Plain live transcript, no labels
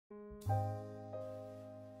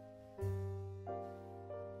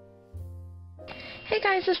Hey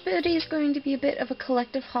guys, this video is going to be a bit of a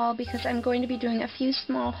collective haul because I'm going to be doing a few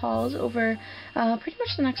small hauls over pretty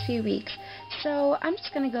much the next few weeks. So I'm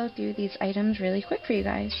just going to go through these items really quick for you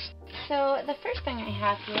guys. So the first thing I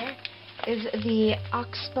have here is the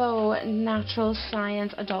Oxbow Natural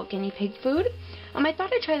Science Adult Guinea Pig Food. I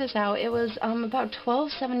thought I'd try this out. It was about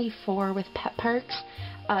 $12.74 with Pet Perks.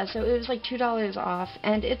 So it was like $2 off,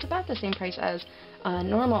 and it's about the same price as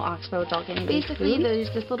normal Oxbow Adult Guinea Pig Food. Basically, there's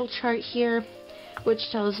this little chart here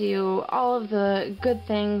which tells you all of the good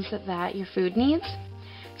things that your food needs.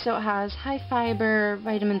 So it has high fiber,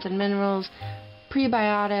 vitamins and minerals,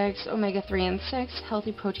 prebiotics, omega-3 and 6,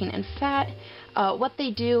 healthy protein and fat, what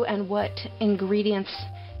they do and what ingredients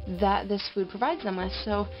that this food provides them with.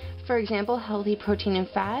 So, for example, healthy protein and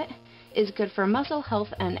fat is good for muscle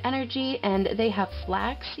health and energy, and they have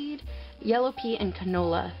flaxseed, yellow pea, and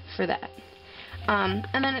canola for that. And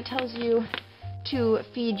then it tells you to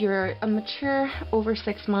feed your mature over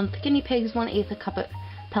 6-month guinea pigs 1/8 a cup of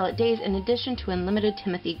pellet days in addition to unlimited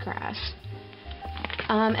Timothy grass.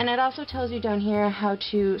 And it also tells you down here how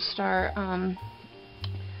to start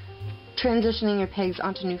transitioning your pigs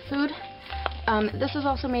onto new food. This is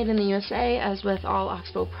also made in the USA, as with all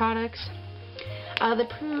Oxbow products. The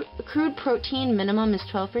crude protein minimum is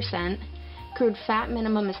 12%, crude fat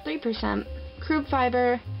minimum is 3%, crude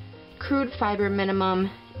fiber minimum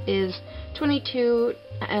is 22,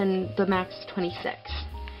 and the max is 26.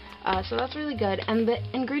 So that's really good, and the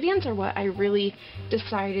ingredients are what I really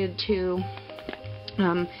decided to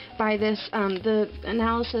buy this. The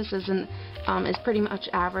analysis is pretty much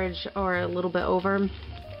average or a little bit over,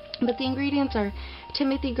 but the ingredients are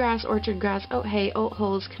Timothy grass, orchard grass, oat hay, oat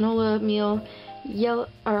hulls, canola meal,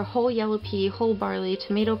 whole yellow pea, whole barley,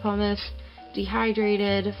 tomato pomace,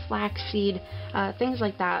 dehydrated, flaxseed, things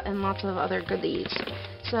like that, and lots of other goodies.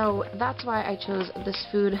 So that's why I chose this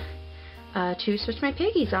food to switch my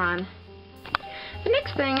piggies on. The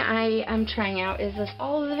next thing I am trying out is this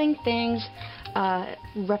All Living Things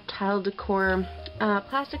reptile decor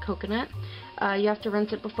plastic coconut. You have to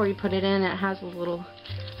rinse it before you put it in. It has a little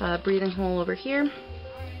breathing hole over here.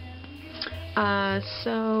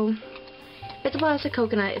 So it's a plastic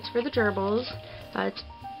coconut. It's for the gerbils. It's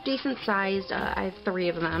decent sized. I have 3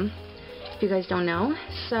 of them, if you guys don't know.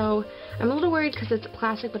 So I'm a little worried because it's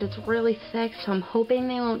plastic, but it's really thick, so I'm hoping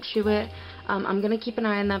they won't chew it. I'm going to keep an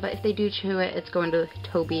eye on that, but if they do chew it, it's going to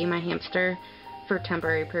Toby, my hamster, for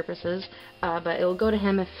temporary purposes. But it'll go to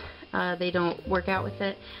him if they don't work out with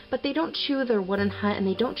it. But they don't chew their wooden hut, and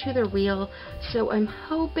they don't chew their wheel, so I'm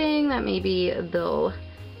hoping that maybe they'll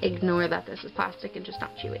ignore that this is plastic and just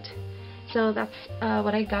not chew it. So that's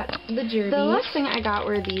what I got for the Jerbies. The last thing I got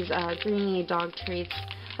were these greenie dog treats.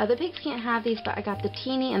 The pigs can't have these, but I got the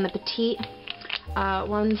teeny and the petite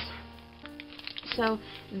ones. So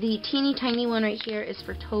the teeny tiny one right here is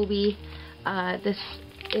for Toby. This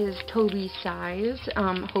is Toby's size.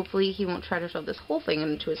 Hopefully he won't try to shove this whole thing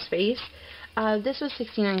into his face. This was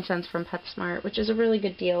 69 cents from PetSmart, which is a really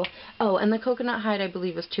good deal. Oh, and the coconut hide I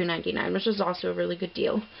believe was $2.99, which is also a really good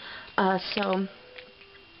deal.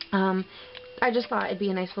 I just thought it'd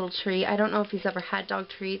be a nice little treat. I don't know if he's ever had dog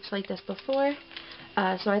treats like this before,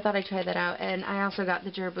 so I thought I'd try that out. And I also got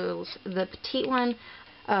the gerbils, the petite one.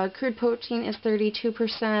 Crude protein is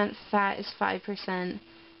 32%, fat is 5%,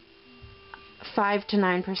 5 to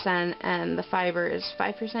 9%, and the fiber is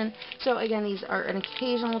 5%. So again, these are an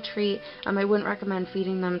occasional treat. I wouldn't recommend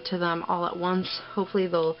feeding them to them all at once. Hopefully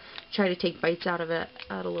they'll try to take bites out of it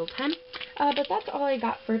at a little time. But that's all I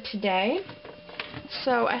got for today.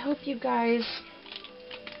 So I hope you guys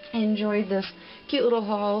enjoyed this cute little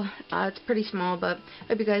haul. It's pretty small, but I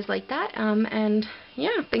hope you guys like that. And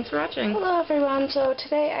yeah, thanks for watching. Hello everyone. So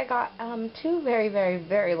today I got 2 very, very,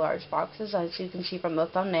 very large boxes, as you can see from the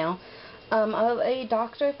thumbnail, of a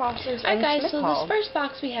Dr. Foster's and Hi guys, Smith so haul. this first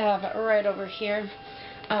box we have right over here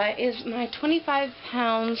is my 25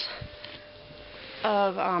 pounds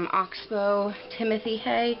of Oxbow Timothy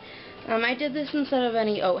hay. I did this instead of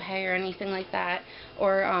any oat hay or anything like that,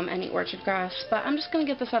 or any orchard grass, but I'm just going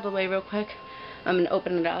to get this out of the way real quick and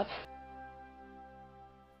open it up.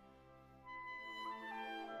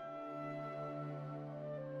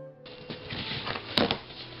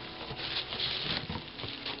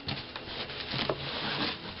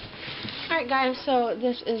 Alright guys, so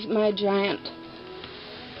this is my giant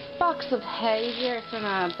box of hay here. It's in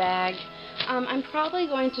a bag. I'm probably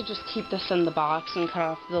going to just keep this in the box and cut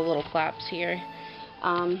off the little flaps here.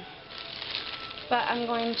 But I'm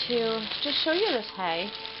going to just show you this hay.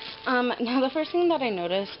 Now the first thing that I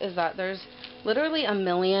noticed is that there's literally a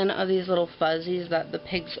million of these little fuzzies that the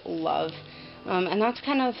pigs love. And that's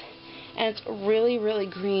kind of and it's really, really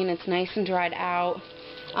green. It's nice and dried out.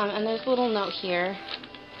 And there's a little note here.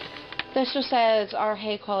 This just says our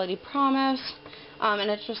hay quality promise, and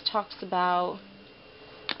it just talks about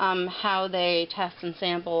how they test and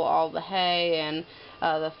sample all the hay and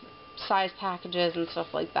the size packages and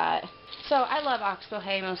stuff like that. So I love Oxbow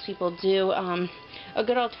hay. Most people do. A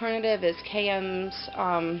good alternative is KM's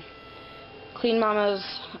Clean Mama's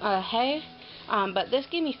hay. But this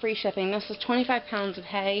gave me free shipping. This is 25 pounds of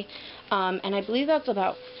hay, and I believe that's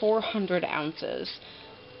about 400 ounces.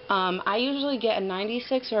 I usually get a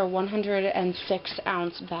 96 or a 106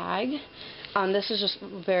 ounce bag. This is just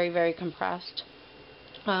very, very compressed.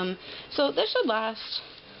 So this should last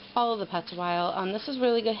all of the pets a while. This is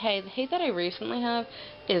really good hay. The hay that I recently have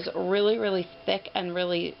is really, really thick and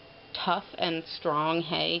really tough and strong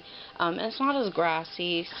hay, and it's not as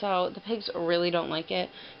grassy, so the pigs really don't like it.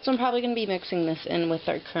 So I'm probably going to be mixing this in with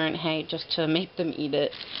their current hay just to make them eat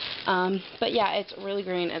it. But yeah, it's really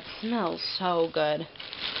green. It smells so good.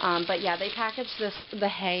 But yeah, they packaged the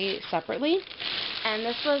hay separately, and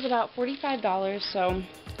this was about $45. So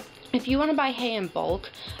if you want to buy hay in bulk,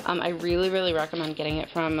 I really, really recommend getting it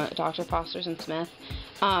from Dr. Foster's and Smith.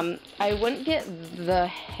 I wouldn't get the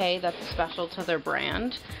hay that's special to their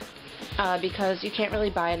brand, because you can't really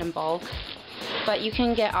buy it in bulk, but you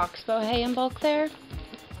can get Oxbow hay in bulk there,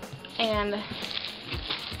 and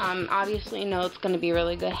obviously you know it's going to be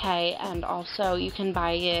really good hay, and also you can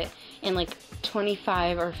buy it in like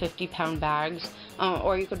 25 or 50 pound bags,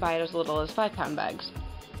 or you could buy it as little as 5 pound bags.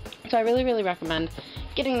 So I really, really recommend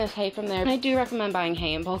getting this hay from there. And I do recommend buying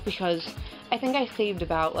hay in bulk because I think I saved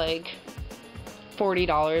about like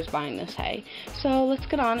 $40 buying this hay. So let's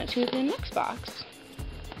get on to the next box.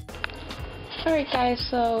 Alright guys,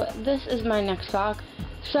 so this is my next box.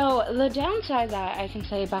 So the downside that I can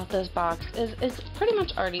say about this box is it's pretty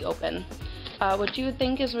much already open. Which you would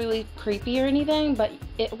think is really creepy or anything, but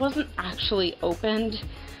it wasn't actually opened.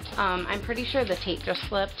 I'm pretty sure the tape just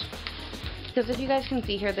slipped. Because if you guys can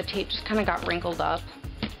see here, the tape just kind of got wrinkled up.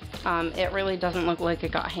 It really doesn't look like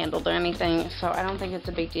it got handled or anything, so I don't think it's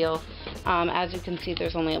a big deal. As you can see,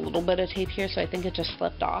 there's only a little bit of tape here, so I think it just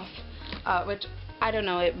slipped off. Which, I don't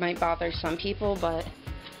know, it might bother some people, but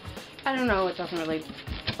I don't know, it doesn't really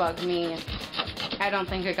bug me. I don't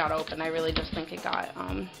think it got open. I really just think it got,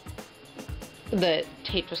 the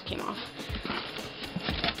tape just came off.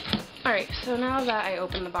 Alright, so now that I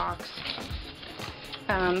opened the box,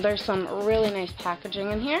 there's some really nice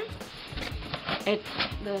packaging in here. It's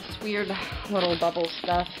this weird little bubble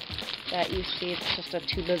stuff that you see. It's just a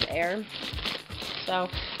tube of air. So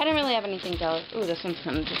I didn't really have anything delicate. Ooh, this one's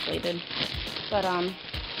kind of deflated. But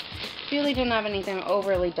really didn't have anything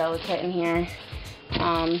overly delicate in here.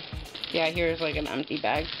 Yeah, here's like an empty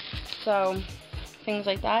bag. So things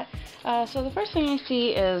like that. So the first thing I see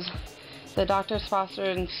is the Dr. Foster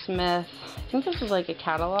and Smith. I think this is like a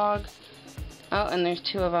catalog. Oh, and there's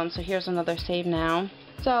 2 of them, so here's another Save Now.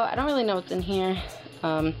 So I don't really know what's in here.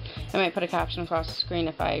 I might put a caption across the screen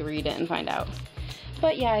if I read it and find out.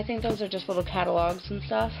 But yeah, I think those are just little catalogs and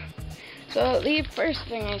stuff. So the first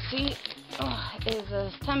thing I see is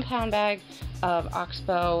this 10-pound bag of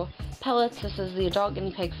Oxbow pellets. This is the adult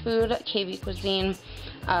guinea pig food, KV Cuisine.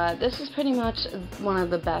 This is pretty much one of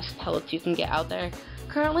the best pellets you can get out there.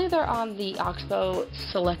 Currently they're on the Oxbow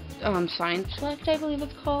Select, Science Select, I believe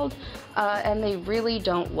it's called, and they really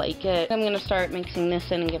don't like it. I'm going to start mixing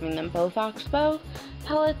this in and giving them both Oxbow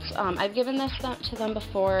pellets. I've given this to them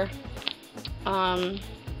before, and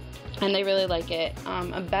they really like it.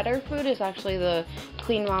 A better food is actually the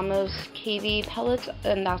Clean Mama's KV pellets,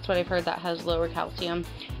 and that's what I've heard that has lower calcium.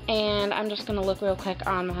 And I'm just going to look real quick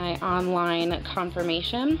on my online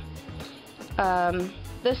confirmation.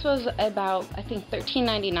 This was about, I think,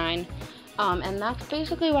 $13.99, and that's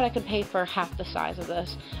basically what I could pay for half the size of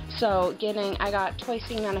this. So I got twice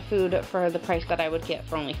the amount of food for the price that I would get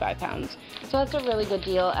for only 5 pounds. So that's a really good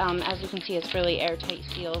deal. As you can see, it's really airtight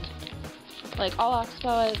sealed, like all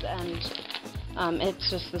Oxbow is, and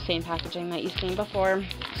it's just the same packaging that you've seen before.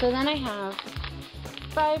 So then I have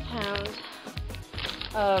 5 pounds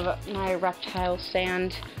of my reptile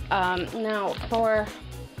sand. Now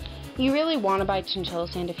you really want to buy chinchilla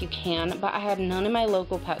sand if you can, but I had none in my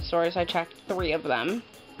local pet stores. I checked 3 of them.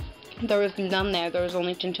 There was none there. There was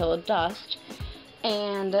only chinchilla dust,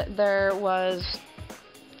 and there was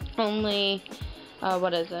only,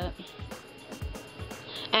 what is it?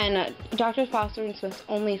 And Dr. Foster and Smith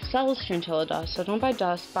only sells chinchilla dust, so don't buy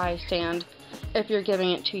dust, buy sand if you're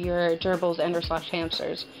giving it to your gerbils and or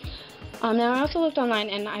 /hamsters. Now I also looked online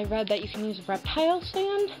and I read that you can use reptile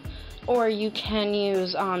sand or you can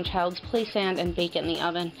use Child's Play sand and bake it in the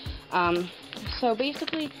oven. So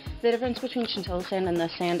basically, the difference between chinchilla sand and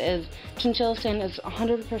this sand is chinchilla sand is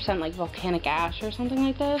 100% like volcanic ash or something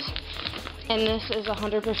like this, and this is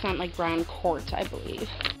 100% like brown quartz, I believe.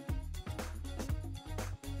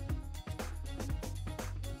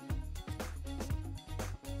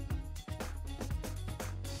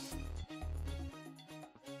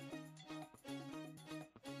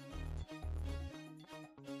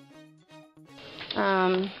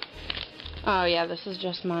 Oh yeah, this is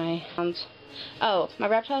just my oh, my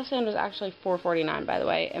reptile sand was actually $4.49, by the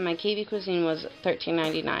way, and my KV Cuisine was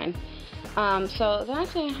 $13.99. So the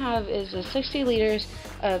next thing I have is the 60 liters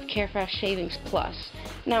of Carefresh Shavings Plus.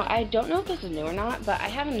 Now, I don't know if this is new or not, but I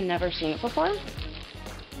haven't never seen it before.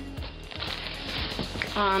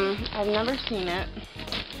 I've never seen it.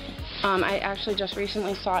 I actually just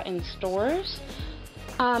recently saw it in stores.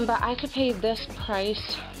 But I could pay this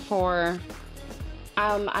price for,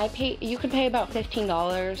 you could pay about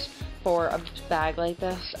 $15 for a bag like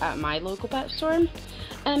this at my local pet store.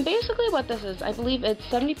 And basically what this is, I believe it's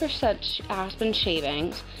 70% Aspen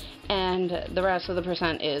shavings, and the rest of the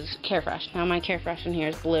percent is Carefresh. Now my Carefresh in here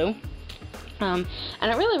is blue. And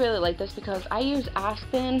I really like this because I use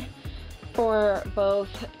Aspen for both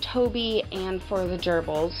Toby and for the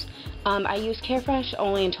gerbils. I use Carefresh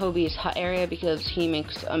only in Toby's hut area because he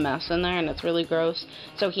makes a mess in there and it's really gross,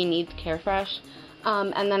 so he needs Carefresh.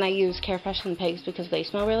 And then I use Carefresh in pigs because they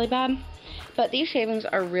smell really bad. But these shavings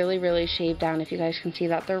are really shaved down, if you guys can see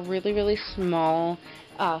that. They're really small,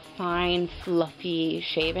 fine, fluffy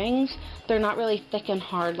shavings. They're not really thick and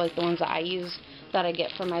hard like the ones that I use, that I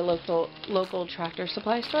get from my local Tractor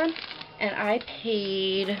Supply store. And I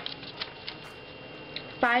paid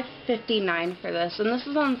 $5.59 for this, and this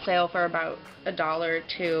is on sale for about $1 or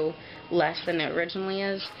 $2 less than it originally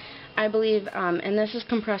is, I believe. And this is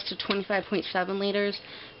compressed to 25.7 liters,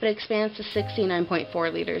 but expands to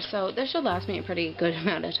 69.4 liters, so this should last me a pretty good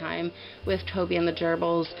amount of time with Toby and the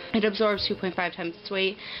gerbils. It absorbs 2.5 times its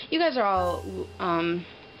weight. You guys are all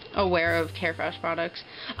aware of Carefresh products.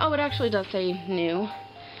 Oh, it actually does say new.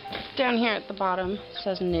 Down here at the bottom it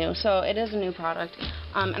says new, so it is a new product,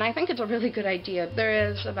 and I think it's a really good idea. There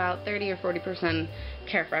is about 30 or 40%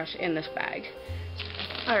 Carefresh in this bag.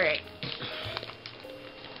 Alright,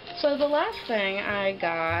 so the last thing I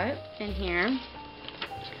got in here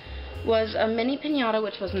was a mini piñata,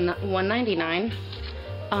 which was $1.99,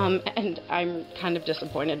 and I'm kind of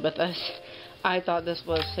disappointed with this. I thought this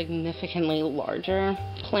was significantly larger.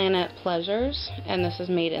 Planet Pleasures, and this is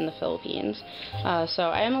made in the Philippines. So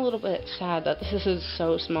I am a little bit sad that this is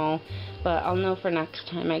so small, but I'll know for next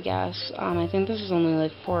time, I guess. I think this is only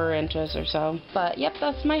like 4 inches or so. But yep,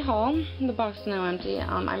 that's my haul. The box is now empty.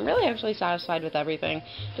 I'm really actually satisfied with everything.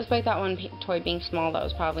 Despite that one toy being small, that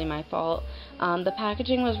was probably my fault. The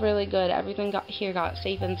packaging was really good. Everything here got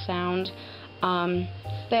safe and sound.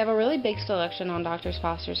 They have a really big selection on Dr.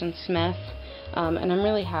 Foster's and Smith. And I'm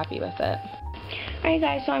really happy with it. Alright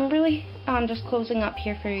guys, so I'm really just closing up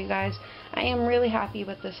here for you guys. I am really happy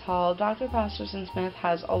with this haul. Dr. Foster's and Smith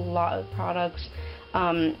has a lot of products,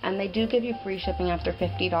 and they do give you free shipping after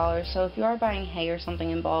 $50. So if you are buying hay or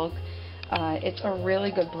something in bulk, it's a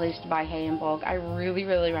really good place to buy hay in bulk. I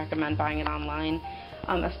really recommend buying it online,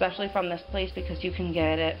 especially from this place, because you can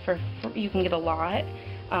get it you can get a lot,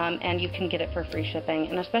 and you can get it for free shipping,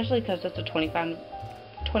 and especially because it's a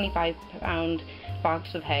 25-pound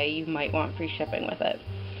box of hay, you might want free shipping with it.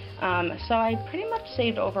 So I pretty much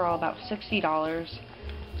saved overall about $60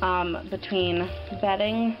 between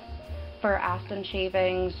bedding for Aspen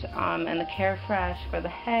shavings, and the Carefresh for the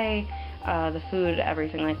hay, the food,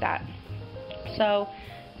 everything like that. So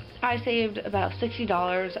I saved about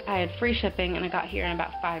 $60. I had free shipping, and I got here in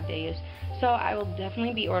about 5 days. So I will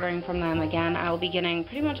definitely be ordering from them again. I will be getting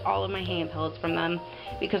pretty much all of my hay and pellets from them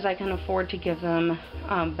because I can afford to give them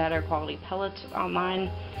better quality pellets online.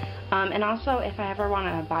 And also, if I ever want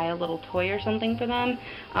to buy a little toy or something for them,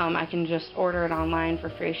 I can just order it online for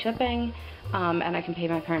free shipping, and I can pay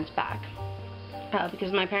my parents back.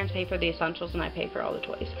 Because my parents pay for the essentials and I pay for all the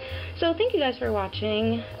toys. So thank you guys for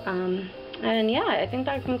watching. And yeah, I think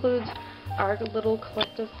that concludes our little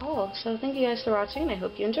collective haul. So thank you guys for watching, and I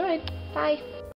hope you enjoyed. Bye!